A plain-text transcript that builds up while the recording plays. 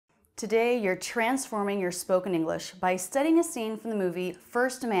Today, you're transforming your spoken English by studying a scene from the movie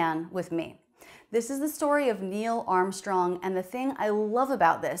First Man with Me. This is the story of Neil Armstrong, and the thing I love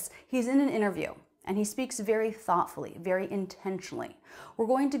about this, he's in an interview, and he speaks very thoughtfully, very intentionally. We're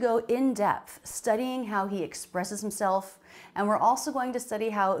going to go in depth, studying how he expresses himself, and we're also going to study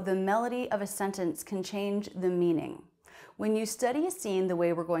how the melody of a sentence can change the meaning. When you study a scene the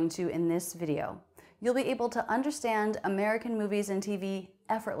way we're going to in this video, you'll be able to understand American movies and TV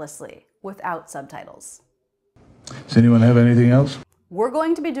effortlessly without subtitles. Does anyone have anything else? We're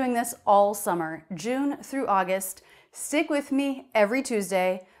going to be doing this all summer, June through August. Stick with me every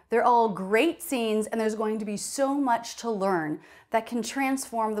Tuesday. They're all great scenes, and there's going to be so much to learn that can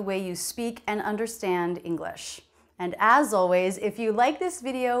transform the way you speak and understand English. And as always, if you like this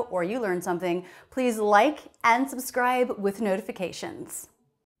video or you learned something, please like and subscribe with notifications.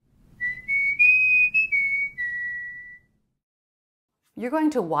 You're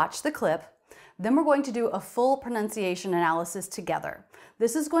going to watch the clip, then we're going to do a full pronunciation analysis together.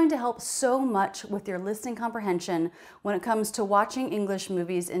 This is going to help so much with your listening comprehension when it comes to watching English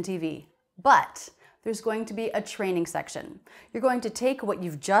movies and TV. But there's going to be a training section. You're going to take what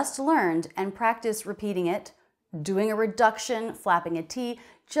you've just learned and practice repeating it, doing a reduction, flapping a T,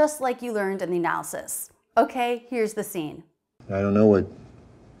 just like you learned in the analysis. Okay, here's the scene. I don't know what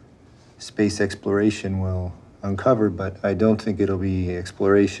space exploration will uncover, but I don't think it'll be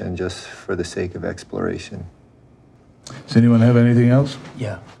exploration just for the sake of exploration. Does anyone have anything else?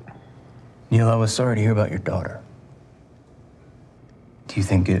 Yeah. Neil, I was sorry to hear about your daughter. Do you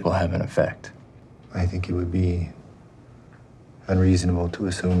think it will have an effect? I think it would be unreasonable to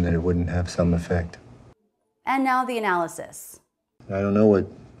assume that it wouldn't have some effect. And now the analysis. I don't know what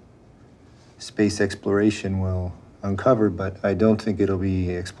space exploration will uncover, but I don't think it'll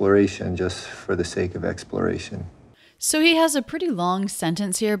be exploration just for the sake of exploration. So he has a pretty long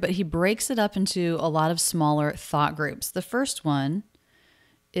sentence here, but he breaks it up into a lot of smaller thought groups. The first one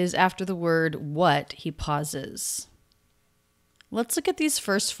is after the word what, he pauses. Let's look at these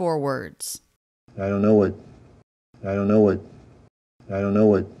first four words. I don't know what.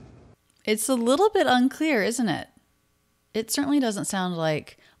 It's a little bit unclear, isn't it? It certainly doesn't sound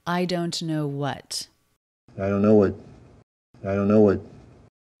like I don't know what. I don't know what.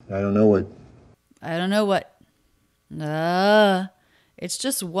 It's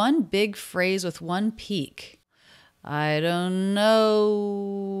just one big phrase with one peak. I don't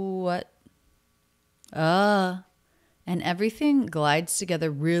know what. And everything glides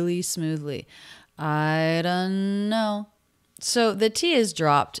together really smoothly. I don't know. So the T is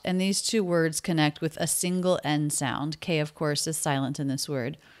dropped, and these two words connect with a single N sound. K, of course, is silent in this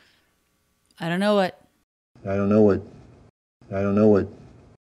word. I don't know what.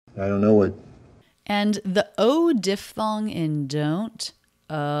 And the O diphthong in don't,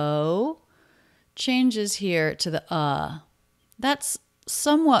 O, changes here to the That's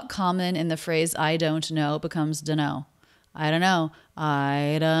somewhat common in the phrase I don't know becomes dunno. I don't know.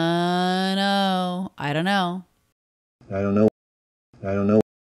 I don't know. I don't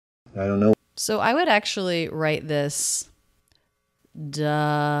know. So I would actually write this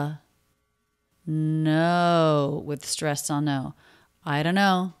duh, no, with stress on no. I don't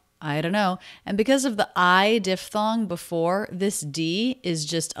know. And because of the I diphthong before, this D is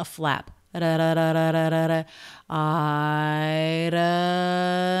just a flap. I don't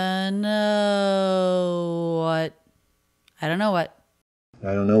know what.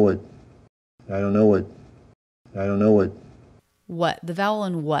 What? The vowel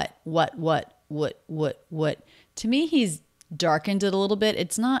in what? What? To me, he's darkened it a little bit.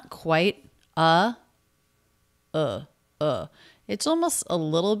 It's not quite It's almost a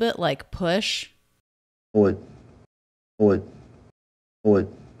little bit like push. What?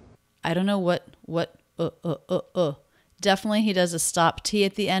 I don't know what. Definitely he does a stop T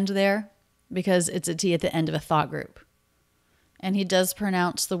at the end there because it's a T at the end of a thought group. And he does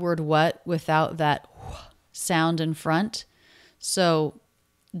pronounce the word what without that sound in front. So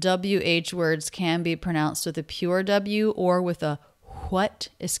WH words can be pronounced with a pure W or with a what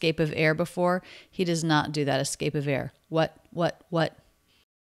escape of air before. He does not do that escape of air. What?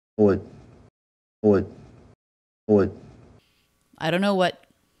 I don't know what.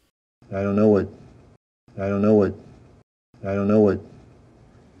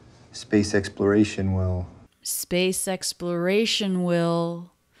 Space exploration will.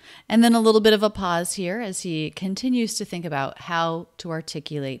 And then a little bit of a pause here as he continues to think about how to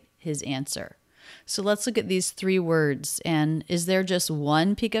articulate his answer. So let's look at these three words. And is there just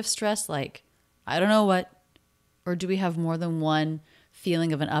one peak of stress, like, I don't know what? Or do we have more than one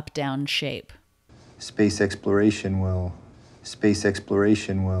feeling of an up-down shape? Space exploration will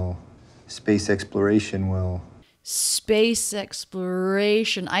Space exploration will. Space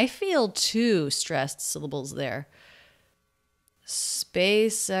exploration. I feel two stressed syllables there.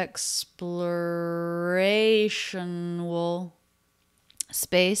 Space exploration will.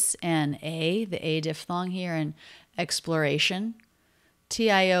 Space and A, the A diphthong here, and exploration.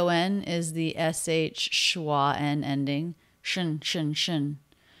 Tion is the sh schwa n ending. Shin.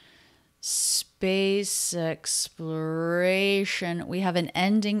 Space exploration. We have an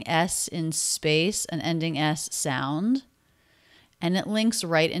ending S in space, an ending S sound, and it links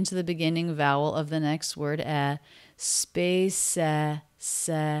right into the beginning vowel of the next word, space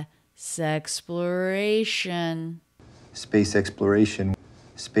exploration. Space exploration.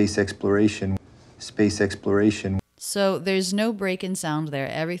 Space exploration. Space exploration. So there's no break in sound there.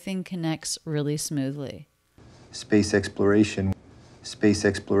 Everything connects really smoothly. Space exploration. Space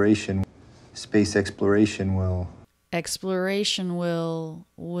exploration. Space exploration will. Exploration will.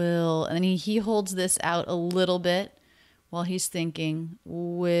 And then he holds this out a little bit while he's thinking.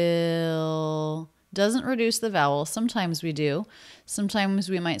 Will. Doesn't reduce the vowel. Sometimes we do. Sometimes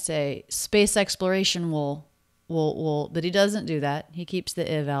we might say space exploration will. But he doesn't do that. He keeps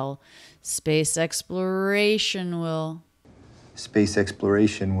the I vowel. Space exploration will. Space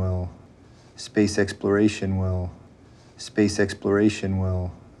exploration will. Space exploration will. Space exploration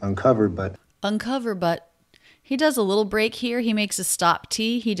will. Uncover but. He does a little break here. He makes a stop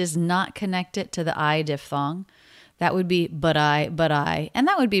T. He does not connect it to the I diphthong. That would be but I. And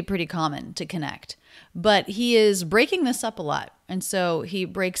that would be pretty common to connect. But he is breaking this up a lot. And so he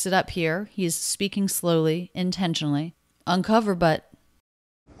breaks it up here. He's speaking slowly, intentionally. Uncover but.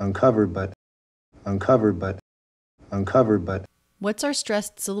 Uncover but. Uncover but. Uncover but. What's our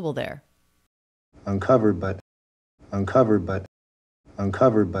stressed syllable there? Uncover but. Uncover but.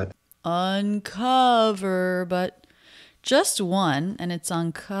 Uncover but. Uncover but. Just one, and it's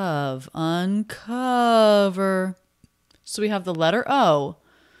uncov. Uncover. So we have the letter O,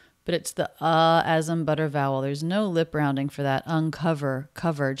 but it's the as in butter vowel. There's no lip rounding for that. Uncover,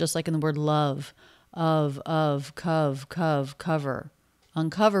 cover, just like in the word love. Of, cover.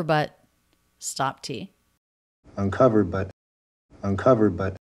 Uncover but, stop T. Uncover but. Uncover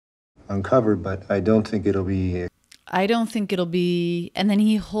but. Uncover but. I don't think it'll be. I don't think it'll be. And then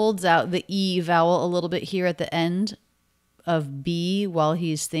he holds out the E vowel a little bit here at the end of B while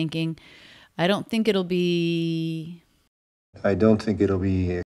he's thinking. I don't think it'll be. I don't think it'll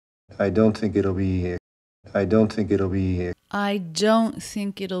be. I don't think it'll be. I don't think it'll be. I don't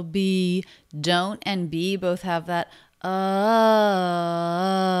think it'll be. Don't and B both have that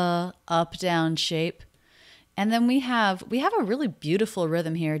up down shape. And then we have a really beautiful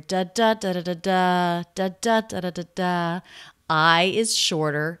rhythm here. Da da da da da da da da da da da. I is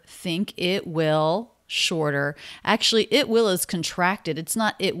shorter. Think it will shorter. Actually, it will is contracted. It's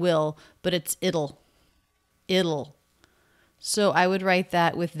not it will, but it's it'll. It'll. So I would write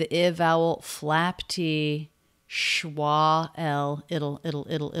that with the I vowel, flap T, schwa L, it'll.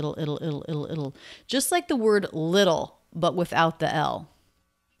 Just like the word little, but without the L.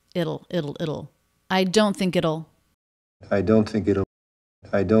 It'll. I don't think it'll. I don't think it'll.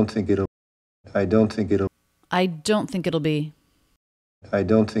 I don't think it'll. I don't think it'll. I don't think it'll be. I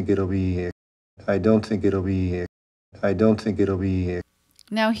don't think it'll be. I don't think it'll be. I don't think it'll be.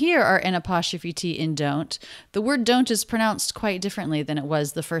 Now here are an apostrophe T in don't. The word don't is pronounced quite differently than it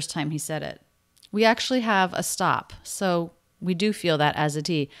was the first time he said it. We actually have a stop, so we do feel that as a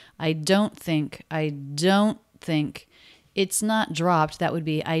T. I don't think. It's not dropped. That would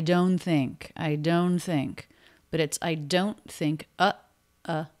be I don't think. But it's I don't think. That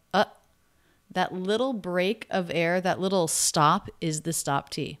little break of air, that little stop is the stop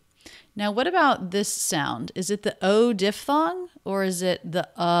T. Now, what about this sound? Is it the O diphthong or is it the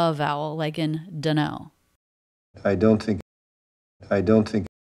vowel, like in dunno? I don't think. I don't think.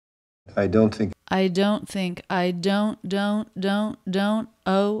 I don't think. I don't think. I don't.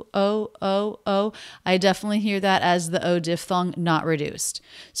 Oh. I definitely hear that as the O diphthong not reduced.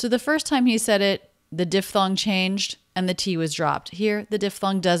 So the first time he said it, the diphthong changed and the T was dropped. Here, the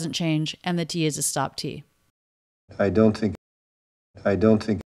diphthong doesn't change and the T is a stop T. I don't think. I don't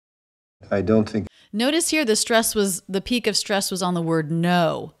think. I don't think. Notice here the peak of stress was on the word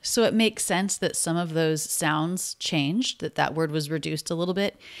no. So it makes sense that some of those sounds changed, that word was reduced a little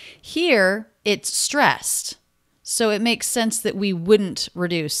bit. Here, it's stressed. So it makes sense that we wouldn't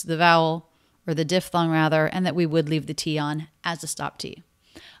reduce the vowel, or the diphthong rather, and that we would leave the T on as a stop T.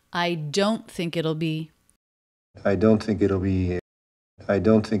 I don't think it'll be. I don't think it'll be. I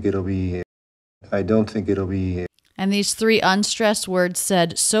don't think it'll be. I don't think it'll be. And these three unstressed words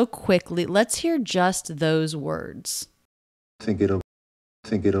said so quickly. Let's hear just those words. Think it'll.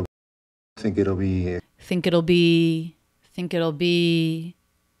 Think it'll be. Think it'll be. Think it'll be.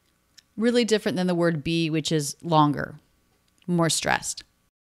 Really different than the word be, which is longer, more stressed.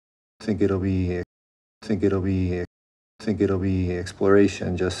 Think it'll be. Think it'll be. Think it'll be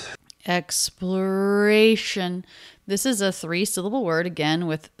exploration. Just. Exploration. This is a 3-syllable word again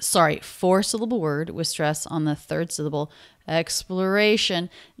with, 4-syllable word with stress on the 3rd syllable. Exploration.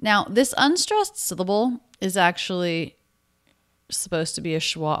 Now, this unstressed syllable is actually supposed to be a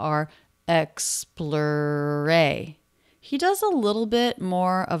schwa R. Explore. He does a little bit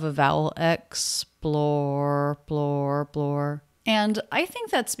more of a vowel. Explore, plore, plore. And I think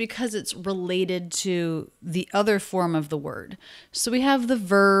that's because it's related to the other form of the word. So we have the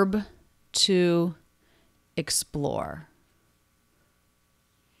verb to explore.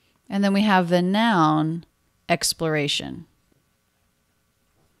 And then we have the noun exploration.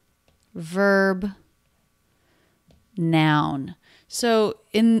 Verb, noun. So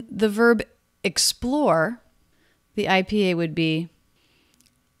in the verb explore, the IPA would be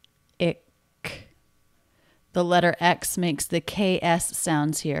ick. The letter X makes the KS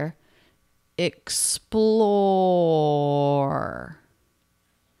sounds here. Explore.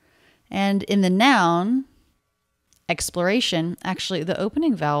 And in the noun, exploration, actually the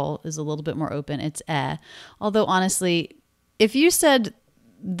opening vowel is a little bit more open. It's eh. Although honestly, if you said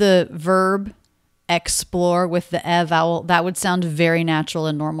the verb explore with the eh vowel, that would sound very natural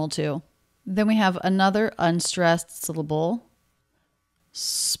and normal too. Then we have another unstressed syllable,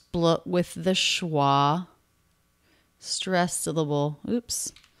 split with the schwa. Stressed syllable.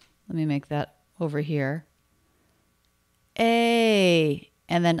 Oops. Let me make that over here. A.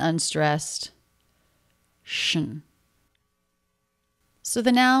 And then unstressed. Shin. So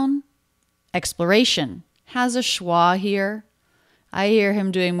the noun exploration has a schwa here. I hear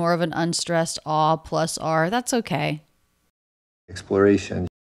him doing more of an unstressed aw plus R. That's okay. Exploration.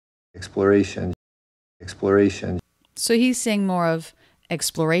 Exploration. Exploration. So he's saying more of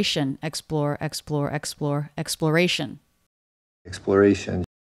exploration, explore, explore, explore, exploration. Exploration,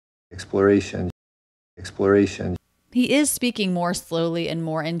 exploration, exploration. He is speaking more slowly and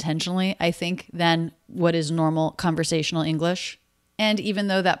more intentionally, I think, than what is normal conversational English. And even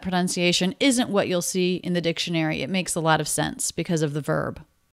though that pronunciation isn't what you'll see in the dictionary, it makes a lot of sense because of the verb.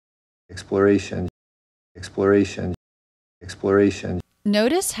 Exploration, exploration, exploration.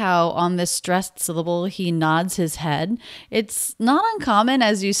 Notice how on this stressed syllable he nods his head. It's not uncommon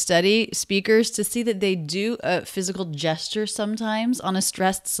as you study speakers to see that they do a physical gesture sometimes on a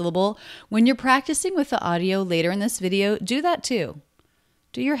stressed syllable. When you're practicing with the audio later in this video, do that too.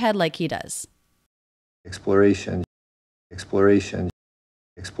 Do your head like he does. Exploration, exploration,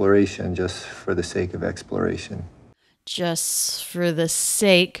 exploration, just for the sake of exploration. Just for the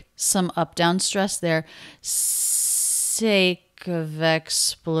sake, some up-down stress there. Sake of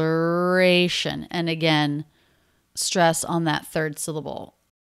exploration. And again, stress on that 3rd syllable.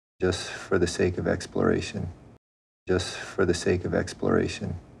 Just for the sake of exploration. Just for the sake of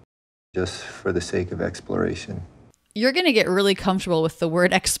exploration. Just for the sake of exploration. You're going to get really comfortable with the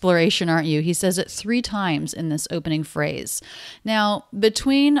word exploration, aren't you? He says it 3 times in this opening phrase. Now,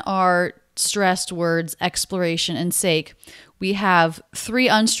 between our stressed words, exploration and sake, we have 3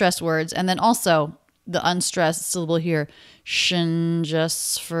 unstressed words, and then also the unstressed syllable here, shin,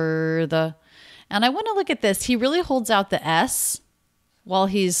 just for the. And I want to look at this. He really holds out the S while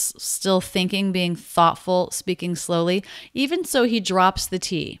he's still thinking, being thoughtful, speaking slowly. Even so, he drops the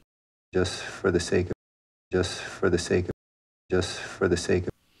T. Just for the sake of, just for the sake of, just for the sake of.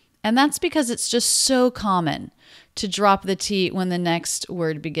 And that's because it's just so common to drop the T when the next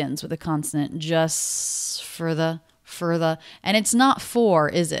word begins with a consonant. Just for the, and it's not for,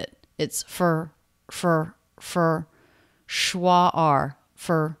 is it? It's for, schwa R,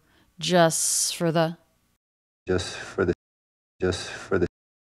 for, just for the. Just for the, just for the,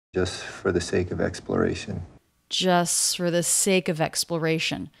 just for the sake of exploration. Just for the sake of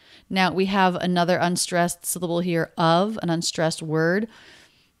exploration. Now we have another unstressed syllable here, of, an unstressed word.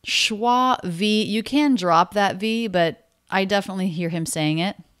 Schwa V, you can drop that V, but I definitely hear him saying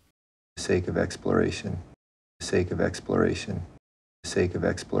it. Sake of exploration. Sake of exploration. Sake of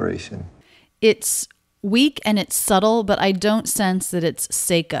exploration. It's weak and it's subtle, but I don't sense that it's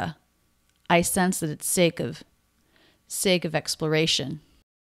seka. I sense that it's sake of exploration.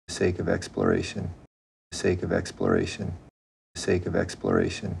 Sake of exploration. Sake of exploration. Sake of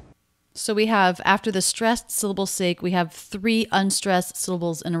exploration. So we have, after the stressed syllable sake, we have 3 unstressed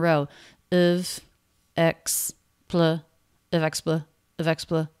syllables in a row. Of, ex, pl, of expla, of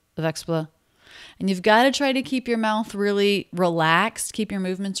expla, of expla. And you've got to try to keep your mouth really relaxed, keep your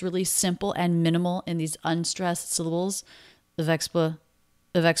movements really simple and minimal in these unstressed syllables. Of expla,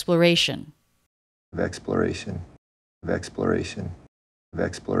 of exploration. of exploration, of exploration, of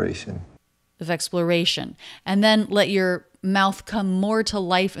exploration, of exploration. And then let your mouth come more to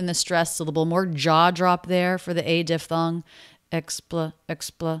life in the stressed syllable, more jaw drop there for the A diphthong. Exploration.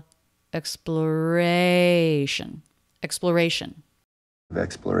 Exploration. of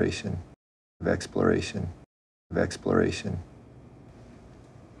exploration, of exploration, of exploration.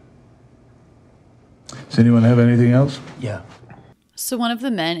 Does anyone have anything else? Yeah. So one of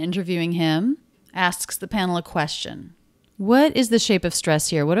the men interviewing him asks the panel a question. What is the shape of stress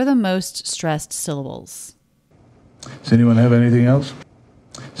here? What are the most stressed syllables? Does anyone have anything else?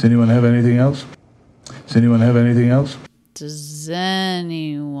 Does anyone have anything else? Does anyone have anything else? Does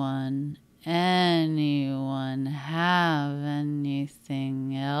anyone have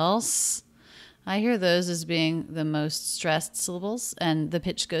anything else? I hear those as being the most stressed syllables, and the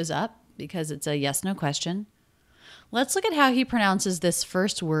pitch goes up because it's a yes-no question. Let's look at how he pronounces this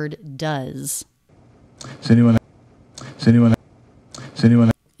first word, does. Does anyone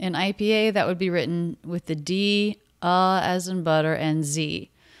In IPA, that would be written with the D, as in butter, and Z.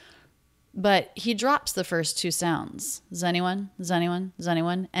 But he drops the first two sounds, zanyone, zanyone,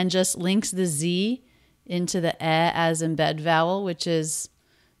 zanyone, and just links the Z into the as in bed vowel, which is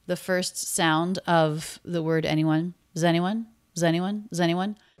the first sound of the word anyone. Zanyone, zanyone,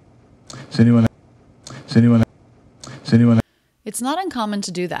 zanyone. Does anyone It's not uncommon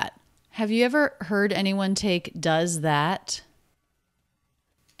to do that. Have you ever heard anyone take does that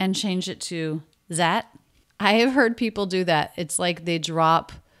and change it to zat? I have heard people do that. It's like they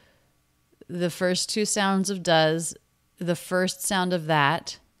drop the first two sounds of does, the first sound of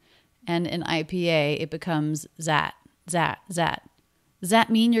that, and in IPA it becomes zat, zat, zat. Does that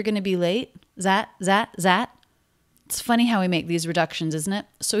mean you're going to be late? Zat, zat, zat. It's funny how we make these reductions, isn't it?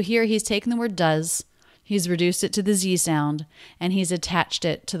 So here he's taken the word does, he's reduced it to the Z sound, and he's attached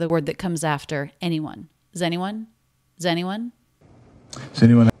it to the word that comes after anyone. Is anyone? Is anyone? Does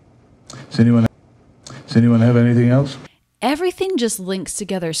anyone have anything else? Everything just links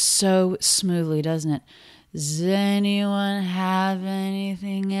together so smoothly, doesn't it? Does anyone have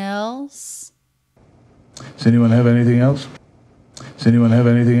anything else? Does anyone have anything else? Does anyone have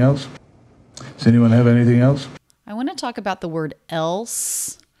anything else? Does anyone have anything else? I want to talk about the word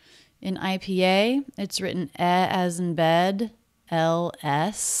else. In IPA, it's written as in bed,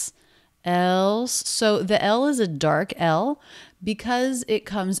 ls, else. So the L is a dark L because it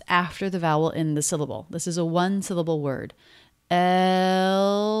comes after the vowel in the syllable. This is a one-syllable word. L.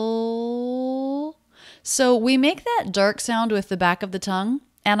 So we make that dark sound with the back of the tongue,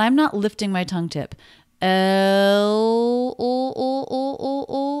 and I'm not lifting my tongue tip. L.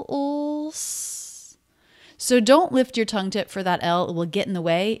 So don't lift your tongue tip for that L. It will get in the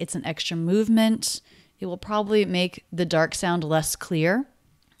way. It's an extra movement. It will probably make the dark sound less clear.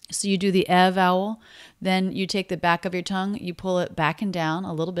 So you do the E vowel, then you take the back of your tongue, you pull it back and down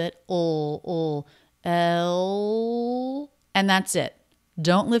a little bit, L, and that's it.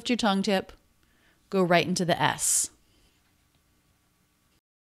 Don't lift your tongue tip. Go right into the S.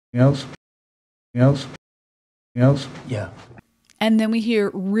 Else? Else? Else? Yeah. And then we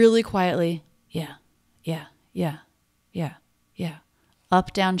hear really quietly, yeah, yeah, yeah, yeah, yeah.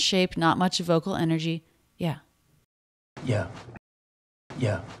 Up, down shape, not much vocal energy, yeah. Yeah.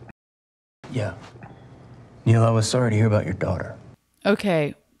 Yeah. Yeah. Neil, I was sorry to hear about your daughter.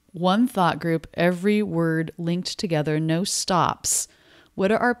 Okay, one thought group, every word linked together, no stops. What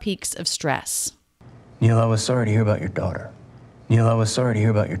are our peaks of stress? Neil, I was sorry to hear about your daughter. Neil, I was sorry to hear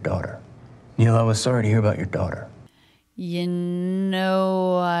about your daughter. Neil, I was sorry to hear about your daughter. You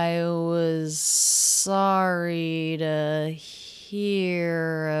know, I was sorry to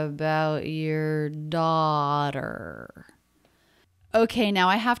hear about your daughter. Okay, now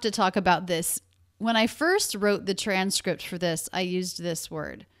I have to talk about this. When I first wrote the transcript for this, I used this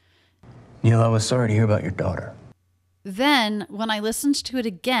word. Neil, I was sorry to hear about your daughter. Then, when I listened to it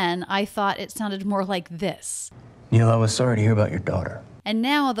again, I thought it sounded more like this. Neil, I was sorry to hear about your daughter. And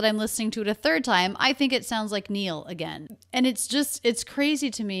now that I'm listening to it a third time, I think it sounds like Neil again. And it's crazy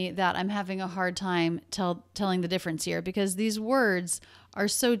to me that I'm having a hard time telling the difference here because these words are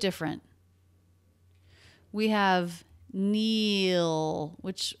so different. We have Neil,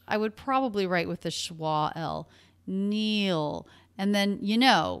 which I would probably write with the schwa L. Neil. And then you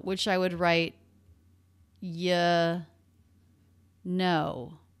know, which I would write know.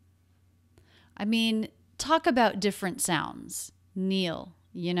 I mean, talk about different sounds. Neil,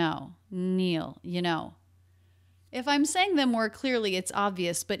 you know. Neil, you know. If I'm saying them more clearly, it's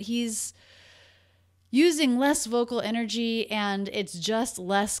obvious, but he's using less vocal energy and it's just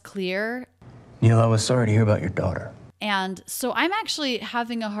less clear. Neil, I was sorry to hear about your daughter. And so I'm actually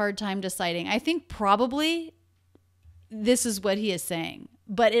having a hard time deciding. I think probably this is what he is saying,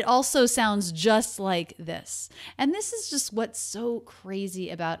 but it also sounds just like this. And this is just what's so crazy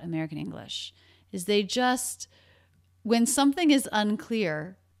about American English is they just, when something is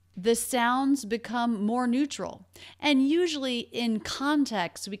unclear, the sounds become more neutral. And usually in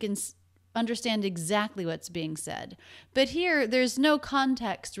context, we can understand exactly what's being said. But here, there's no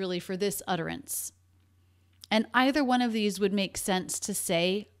context really for this utterance. And either one of these would make sense to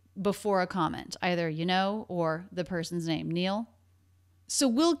say before a comment, either you know or the person's name, Neil. So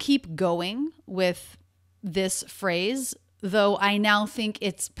we'll keep going with this phrase, though I now think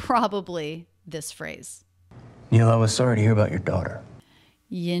it's probably this phrase. Neil, I was sorry to hear about your daughter.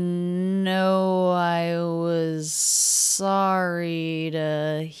 You know, I was sorry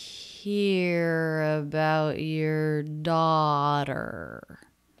to hear about your daughter.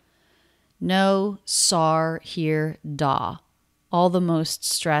 No, sar, here, da. All the most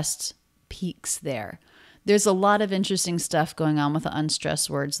stressed peaks there. There's a lot of interesting stuff going on with the unstressed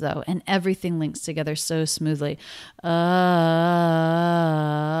words, though, and everything links together so smoothly. Neil,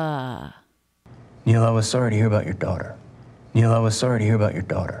 I was sorry to hear about your daughter. Neil, I was sorry to hear about your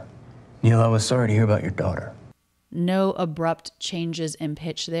daughter. Neil, I was sorry to hear about your daughter. No abrupt changes in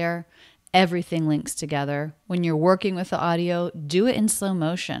pitch there. Everything links together. When you're working with the audio, do it in slow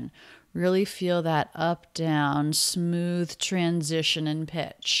motion. Really feel that up, down, smooth transition in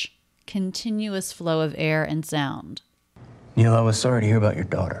pitch. Continuous flow of air and sound. Neil, I was sorry to hear about your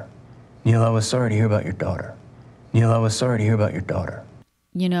daughter. Neil, I was sorry to hear about your daughter. Neil, I was sorry to hear about your daughter.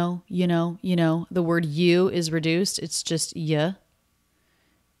 You know. The word you is reduced. It's just ya.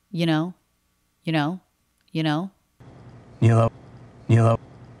 You know. Neil,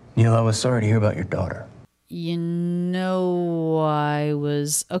 I was sorry to hear about your daughter. You know, I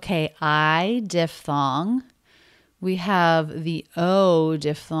was... Okay, I diphthong. We have the O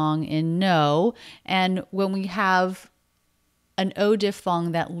diphthong in no. And when we have an O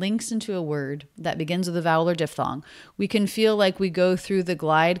diphthong that links into a word that begins with a vowel or diphthong, we can feel like we go through the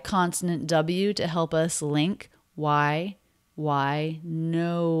glide consonant W to help us link. Why,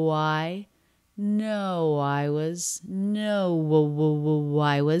 no, I was.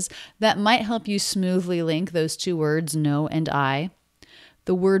 That might help you smoothly link those two words, no and I.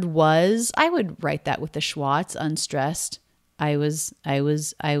 The word was, I would write that with the schwa, it's unstressed. I was.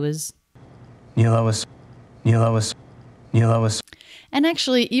 Neil, I was. And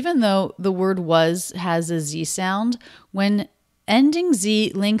actually, even though the word was has a Z sound, when ending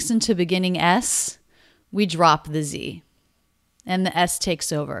Z links into beginning S, we drop the Z and the S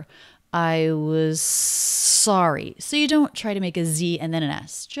takes over. I was sorry. So you don't try to make a Z and then an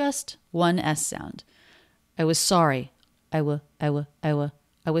S, just one S sound. I was sorry. I was sorry.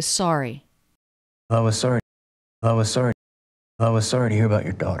 I was sorry to hear about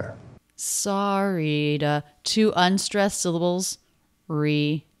your daughter. Sorry to two unstressed syllables,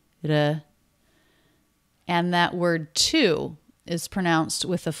 re, da. And that word to is pronounced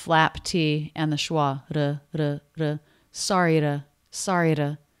with the flap T and the schwa, ra. Sorry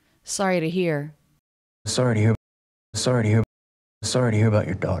to hear. Sorry to hear about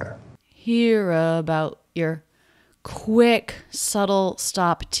your daughter. Hear about your... Quick, subtle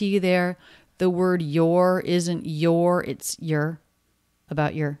stop T there. The word your isn't your, it's your.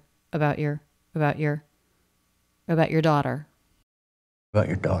 About your daughter. About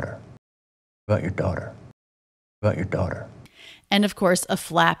your daughter. And of course, a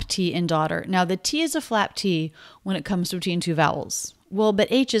flap T in daughter. Now, the T is a flap T when it comes between two vowels. Well,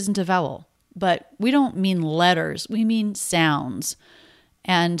 but H isn't a vowel. But we don't mean letters, we mean sounds.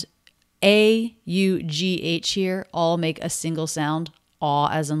 And A, U, G, H here all make a single sound, aw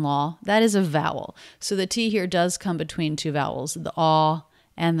as in law. That is a vowel. So the T here does come between two vowels, the aw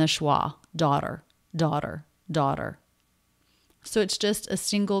and the schwa, daughter. So it's just a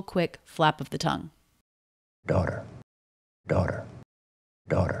single quick flap of the tongue. Daughter.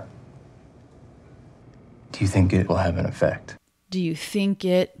 Do you think it will have an effect? Do you think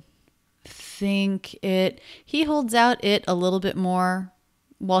it? He holds out it a little bit more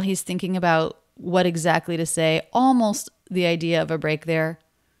while he's thinking about what exactly to say, almost the idea of a break there.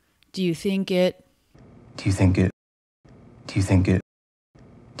 Do you think it? Do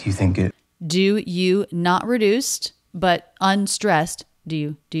you, not reduced, but unstressed. Do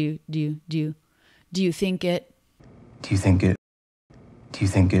you think it? Do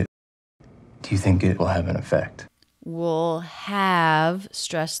you think it will have an effect? Will have,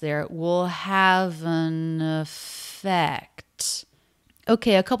 stress there, will have an effect.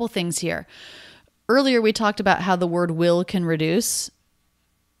 Okay, a couple things here. Earlier we talked about how the word will can reduce.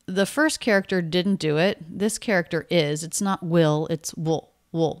 The first character didn't do it. This character is. It's not will, it's will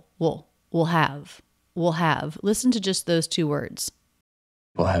have. Will have. Listen to just those two words.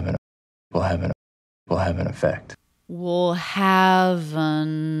 Will have an effect. Will have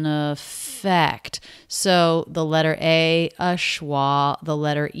an effect. So the letter A, a schwa, the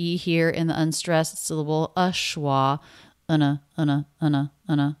letter E here in the unstressed syllable, a schwa, an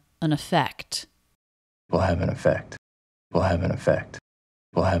effect. Will have an effect. Will have an effect.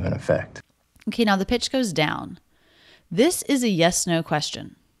 Will have an effect. Okay, now the pitch goes down. This is a yes-no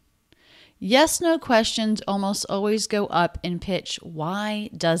question. Yes-no questions almost always go up in pitch. Why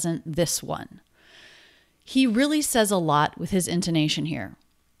doesn't this one? He really says a lot with his intonation here.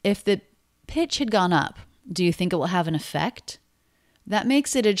 If the pitch had gone up, do you think it will have an effect? That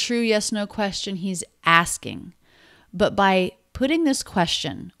makes it a true yes-no question he's asking. But by putting this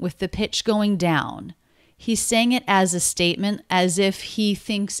question with the pitch going down, he's saying it as a statement as if he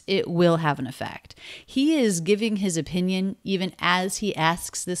thinks it will have an effect. He is giving his opinion even as he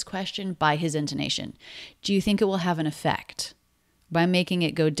asks this question by his intonation. Do you think it will have an effect? By making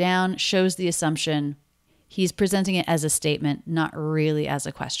it go down shows the assumption he's presenting it as a statement, not really as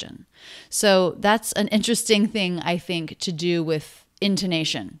a question. So that's an interesting thing, I think, to do with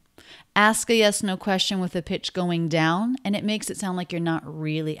intonation. Ask a yes-no question with the pitch going down, and it makes it sound like you're not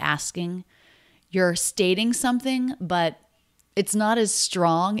really asking. You're stating something, but it's not as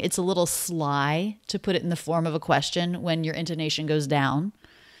strong. It's a little sly to put it in the form of a question when your intonation goes down.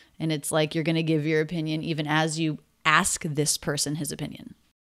 And it's like you're going to give your opinion even as you ask this person his opinion.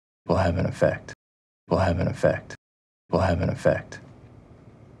 Will have an effect. Will have an effect. Will have an effect.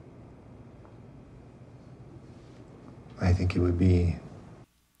 I think it would be.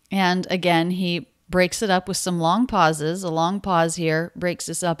 And again, he breaks it up with some long pauses. A long pause here breaks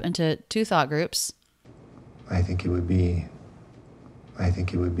this up into two thought groups. I think it would be. I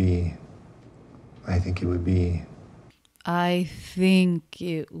think it would be. I think it would be. I think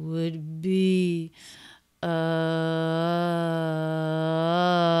it would be.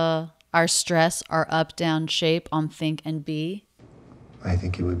 Our stress, our up-down shape on think and be. I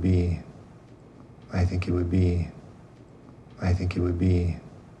think it would be. I think it would be. I think it would be.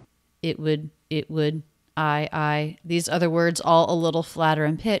 It would, I. These other words all a little flatter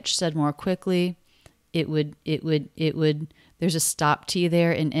in pitch, said more quickly. It would. There's a stop T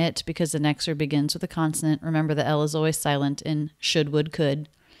there in it because the next word begins with a consonant. Remember, the L is always silent in should, would, could.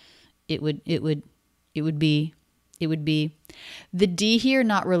 It would be. The D here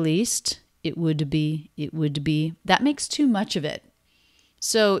not released. It would be. That makes too much of it.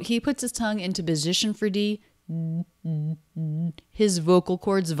 So he puts his tongue into position for D. His vocal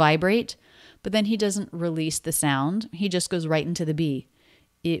cords vibrate, but then he doesn't release the sound. He just goes right into the B.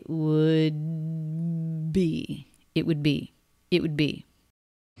 It would be. It would be. It would be.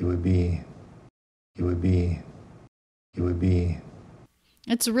 It would be. It would be. It would be.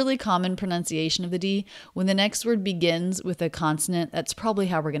 It's a really common pronunciation of the D. When the next word begins with a consonant, that's probably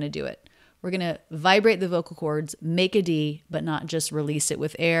how we're going to do it. We're going to vibrate the vocal cords, make a D, but not just release it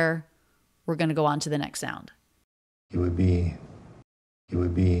with air. We're going to go on to the next sound. It would be. It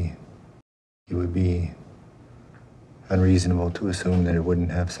would be. It would be unreasonable to assume that it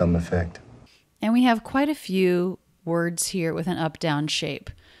wouldn't have some effect. And we have quite a few words here with an up-down shape.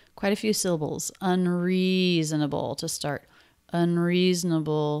 Quite a few syllables. Unreasonable to start.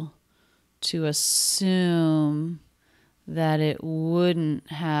 Unreasonable to assume that it wouldn't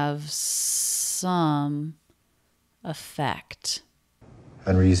have some effect.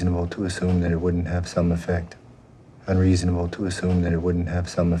 Unreasonable to assume that it wouldn't have some effect. Unreasonable to assume that it wouldn't have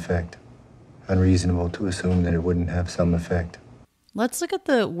some effect. Unreasonable to assume that it wouldn't have some effect. Let's look at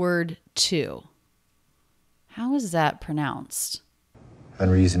the word to. How is that pronounced?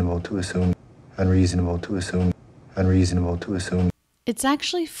 Unreasonable to assume. Unreasonable to assume. Unreasonable to assume. It's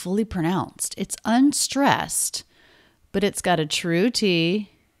actually fully pronounced. It's unstressed, but it's got a true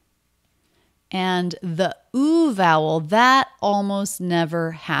T. And the oo vowel, that almost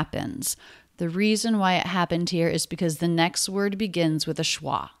never happens. The reason why it happened here is because the next word begins with a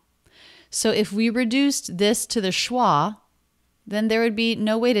schwa. So if we reduced this to the schwa, then there would be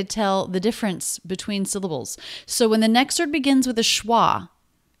no way to tell the difference between syllables. So when the next word begins with a schwa,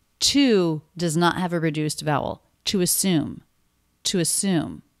 to does not have a reduced vowel. To assume. To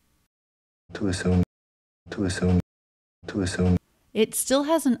assume. To assume. To assume. To assume. It still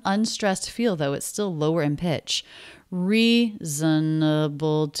has an unstressed feel, though. It's still lower in pitch.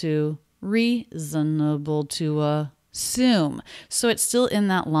 Reasonable to assume. So it's still in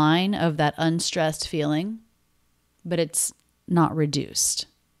that line of that unstressed feeling, but it's not reduced.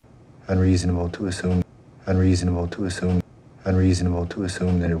 Unreasonable to assume. Unreasonable to assume. Unreasonable to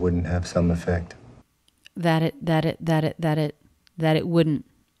assume that it wouldn't have some effect. That it wouldn't.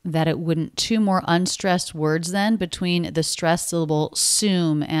 Two more unstressed words then between the stressed syllable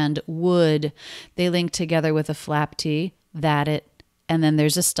soom and would. They link together with a flap T, that it, and then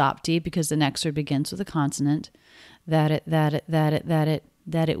there's a stop T because the next word begins with a consonant. That it wouldn't.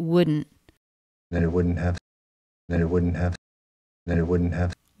 That it wouldn't have. That it wouldn't have. That it wouldn't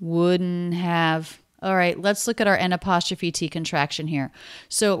have. Wouldn't have. All right, let's look at our N apostrophe T contraction here.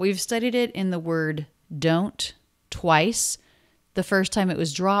 So we've studied it in the word don't twice. The first time it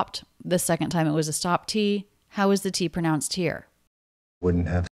was dropped. The second time it was a stop T. How is the T pronounced here? Wouldn't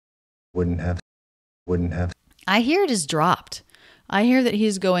have. Wouldn't have. Wouldn't have. I hear it is dropped. I hear that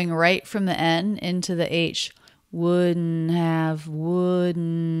he's going right from the N into the H. Wouldn't have,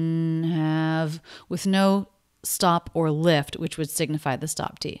 with no stop or lift, which would signify the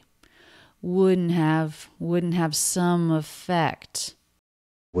stop T. Wouldn't have some effect.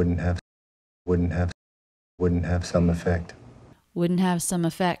 Wouldn't have some effect. Wouldn't have some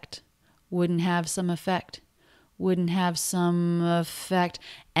effect. Wouldn't have some effect. Wouldn't have some effect.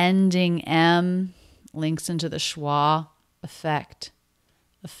 Ending M links into the schwa. Effect.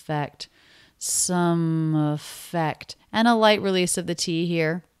 Some effect. And a light release of the T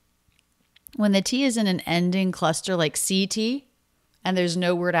here. When the T is in an ending cluster like CT and there's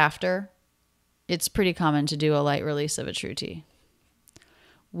no word after, it's pretty common to do a light release of a true T.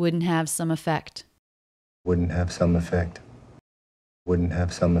 Wouldn't have some effect. Wouldn't have some effect. Wouldn't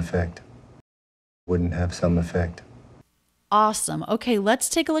have some effect. Wouldn't have some effect. Awesome. Okay, let's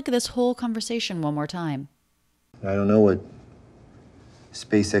take a look at this whole conversation one more time. I don't know what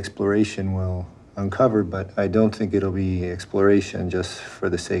space exploration will uncover, but I don't think it'll be exploration just for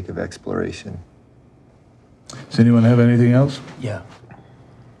the sake of exploration. Does anyone have anything else? Yeah.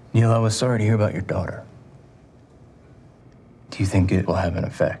 Neil, I was sorry to hear about your daughter. Do you think it will have an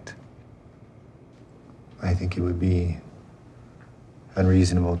effect? I think it would be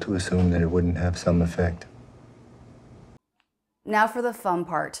unreasonable to assume that it wouldn't have some effect. Now for the fun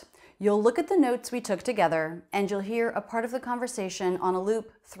part. You'll look at the notes we took together and you'll hear a part of the conversation on a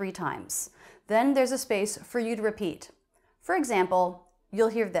loop 3 times. Then there's a space for you to repeat. For example, you'll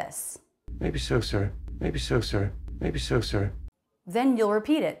hear this. Maybe so, sir. Maybe so, sir. Maybe so, sir. Then you'll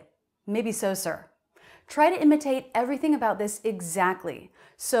repeat it. Maybe so, sir. Try to imitate everything about this exactly.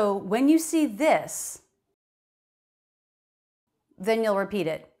 So when you see this, then you'll repeat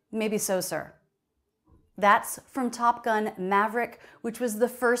it. Maybe so, sir. That's from Top Gun Maverick, which was the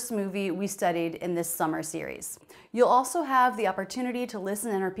first movie we studied in this summer series. You'll also have the opportunity to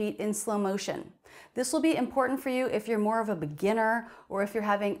listen and repeat in slow motion. This will be important for you if you're more of a beginner or if you're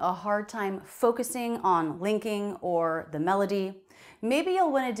having a hard time focusing on linking or the melody. Maybe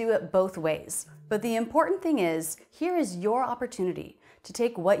you'll want to do it both ways, but the important thing is, here is your opportunity to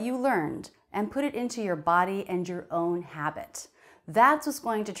take what you learned and put it into your body and your own habit. That's what's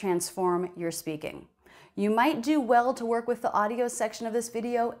going to transform your speaking. You might do well to work with the audio section of this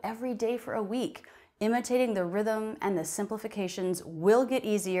video every day for a week. Imitating the rhythm and the simplifications will get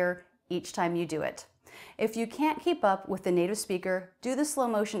easier each time you do it. If you can't keep up with the native speaker, do the slow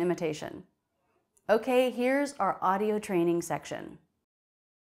motion imitation. Okay, here's our audio training section.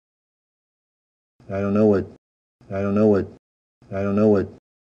 I don't know what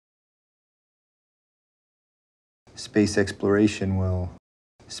space exploration will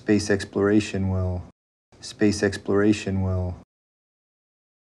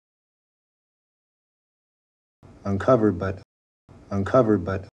uncover, but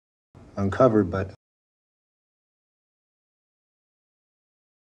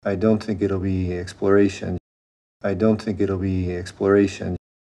I don't think it'll be exploration. I don't think it'll be exploration.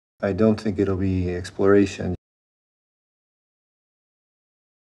 I don't think it'll be exploration.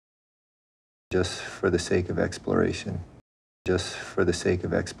 Just for the sake of exploration. Just for the sake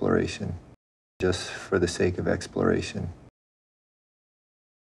of exploration. Just for the sake of exploration.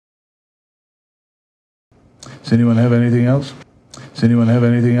 Does anyone have anything else? Does anyone have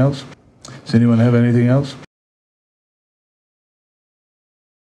anything else? Does anyone have anything else?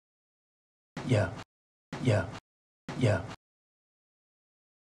 Yeah.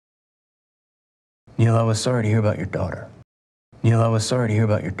 Neil, I was sorry to hear about your daughter. Neil, I was sorry to hear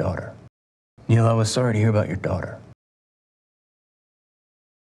about your daughter. Neil, I was sorry to hear about your daughter.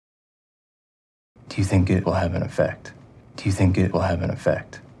 Do you think it will have an effect? Do you think it will have an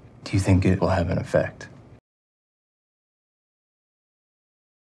effect? Do you think it will have an effect?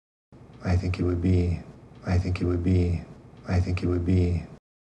 I think it would be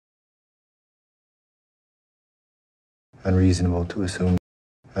unreasonable to assume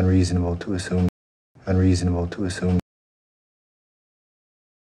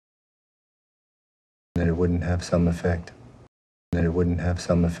wouldn't have some effect. That it wouldn't have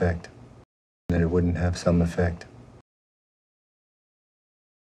some effect. That it wouldn't have some effect.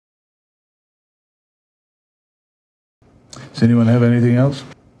 Does anyone have anything else?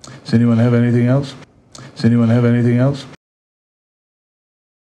 Does anyone have anything else? Does anyone have anything else?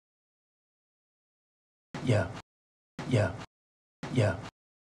 Yeah. Yeah. Yeah.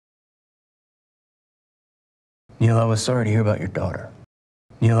 Neil, I was sorry to hear about your daughter.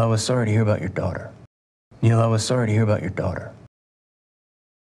 Neil, I was sorry to hear about your daughter. Neil, I was sorry to hear about your daughter.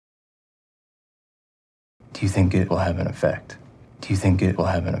 Do you think it will have an effect? Do you think it will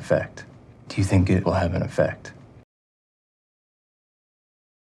have an effect? Do you think it will have an effect?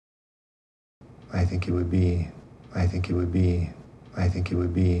 I think it would be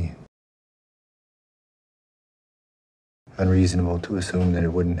unreasonable to assume that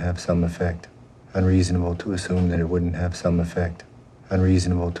it wouldn't have some effect. Unreasonable to assume that it wouldn't have some effect.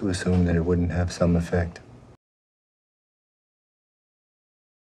 Unreasonable to assume that it wouldn't have some effect.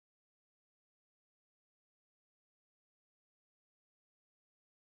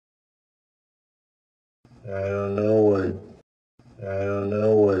 I don't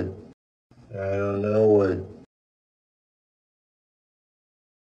know what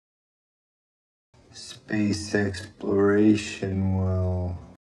space exploration will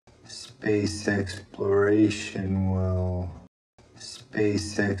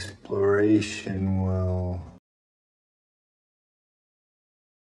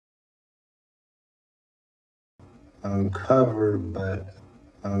uncover,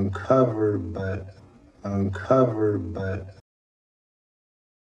 but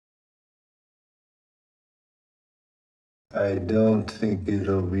I don't think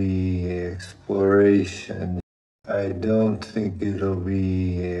it'll be exploration. I don't think it'll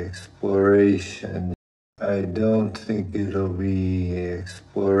be exploration. I don't think it'll be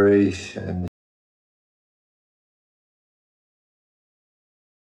exploration.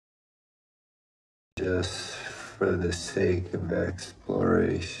 Just for the sake of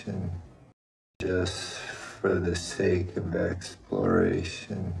exploration. Just for the sake of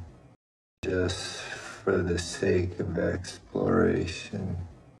exploration. Just for the sake of exploration.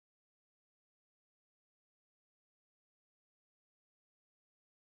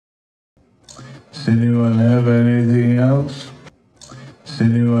 Does anyone have anything else? Does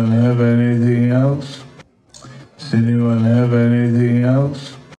anyone have anything else? Does anyone have anything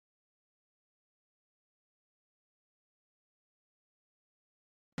else?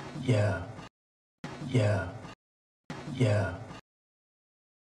 Yeah. Yeah. Yeah.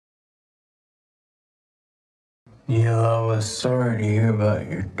 Neil, I was sorry to hear about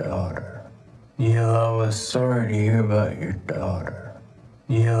your daughter. Neil, I was sorry to hear about your daughter.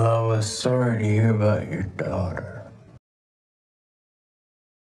 Neil, I was sorry to hear about your daughter.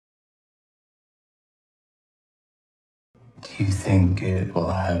 Do you think it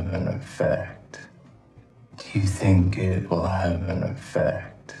will have an effect? Do you think it will have an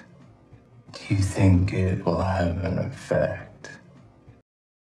effect? Do you think it will have an effect?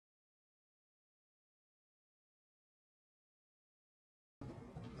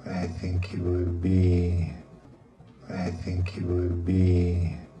 I think it would be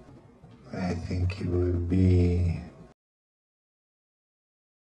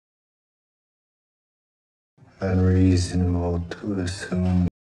unreasonable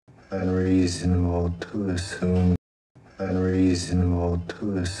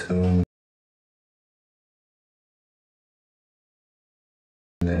to assume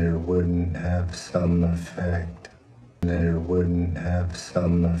that it wouldn't have some effect. That it wouldn't have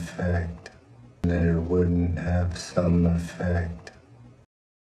some effect. That it wouldn't have some effect.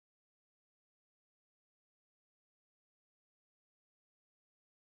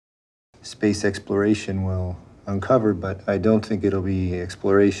 Space exploration will uncover, but I don't think it'll be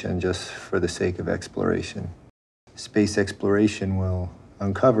exploration just for the sake of exploration. Space exploration will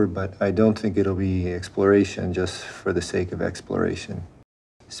uncover, but I don't think it'll be exploration just for the sake of exploration.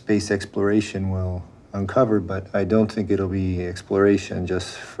 Space exploration will uncover, but I don't think it'll be exploration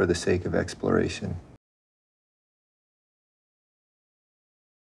just for the sake of exploration.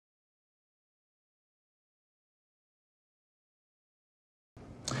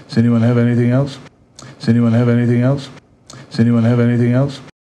 Does anyone have anything else? Does anyone have anything else? Does anyone have anything else?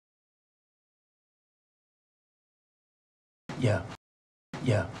 Yeah.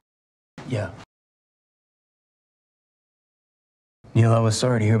 Yeah. Yeah. Neil, I was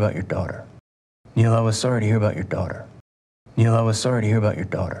sorry to hear about your daughter. Neil, I was sorry to hear about your daughter. Neil, I was sorry to hear about your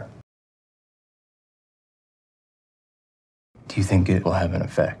daughter. Do you think it will have an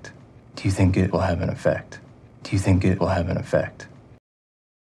effect? Do you think it will have an effect? Do you think it will have an effect?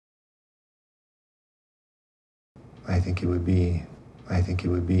 I think it would be, I think it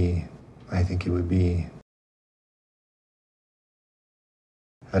would be, I think it would be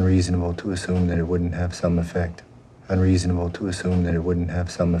unreasonable to assume that it wouldn't have some effect. Unreasonable to assume that it wouldn't have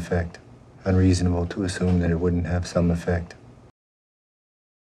some effect. Unreasonable to assume that it wouldn't have some effect.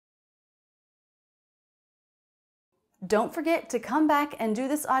 Don't forget to come back and do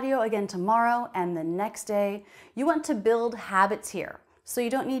this audio again tomorrow and the next day. You want to build habits here, so you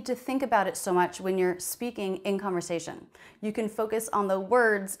don't need to think about it so much when you're speaking in conversation. You can focus on the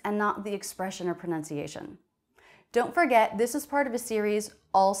words and not the expression or pronunciation. Don't forget, this is part of a series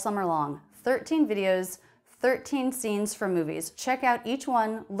all summer long. 13 videos, 13 scenes from movies. Check out each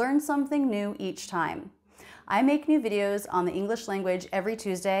one, learn something new each time. I make new videos on the English language every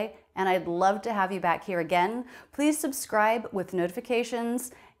Tuesday, and I'd love to have you back here again. Please subscribe with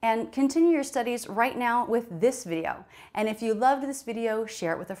notifications and continue your studies right now with this video. And if you loved this video,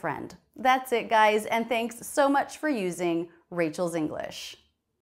 share it with a friend. That's it, guys, and thanks so much for using Rachel's English.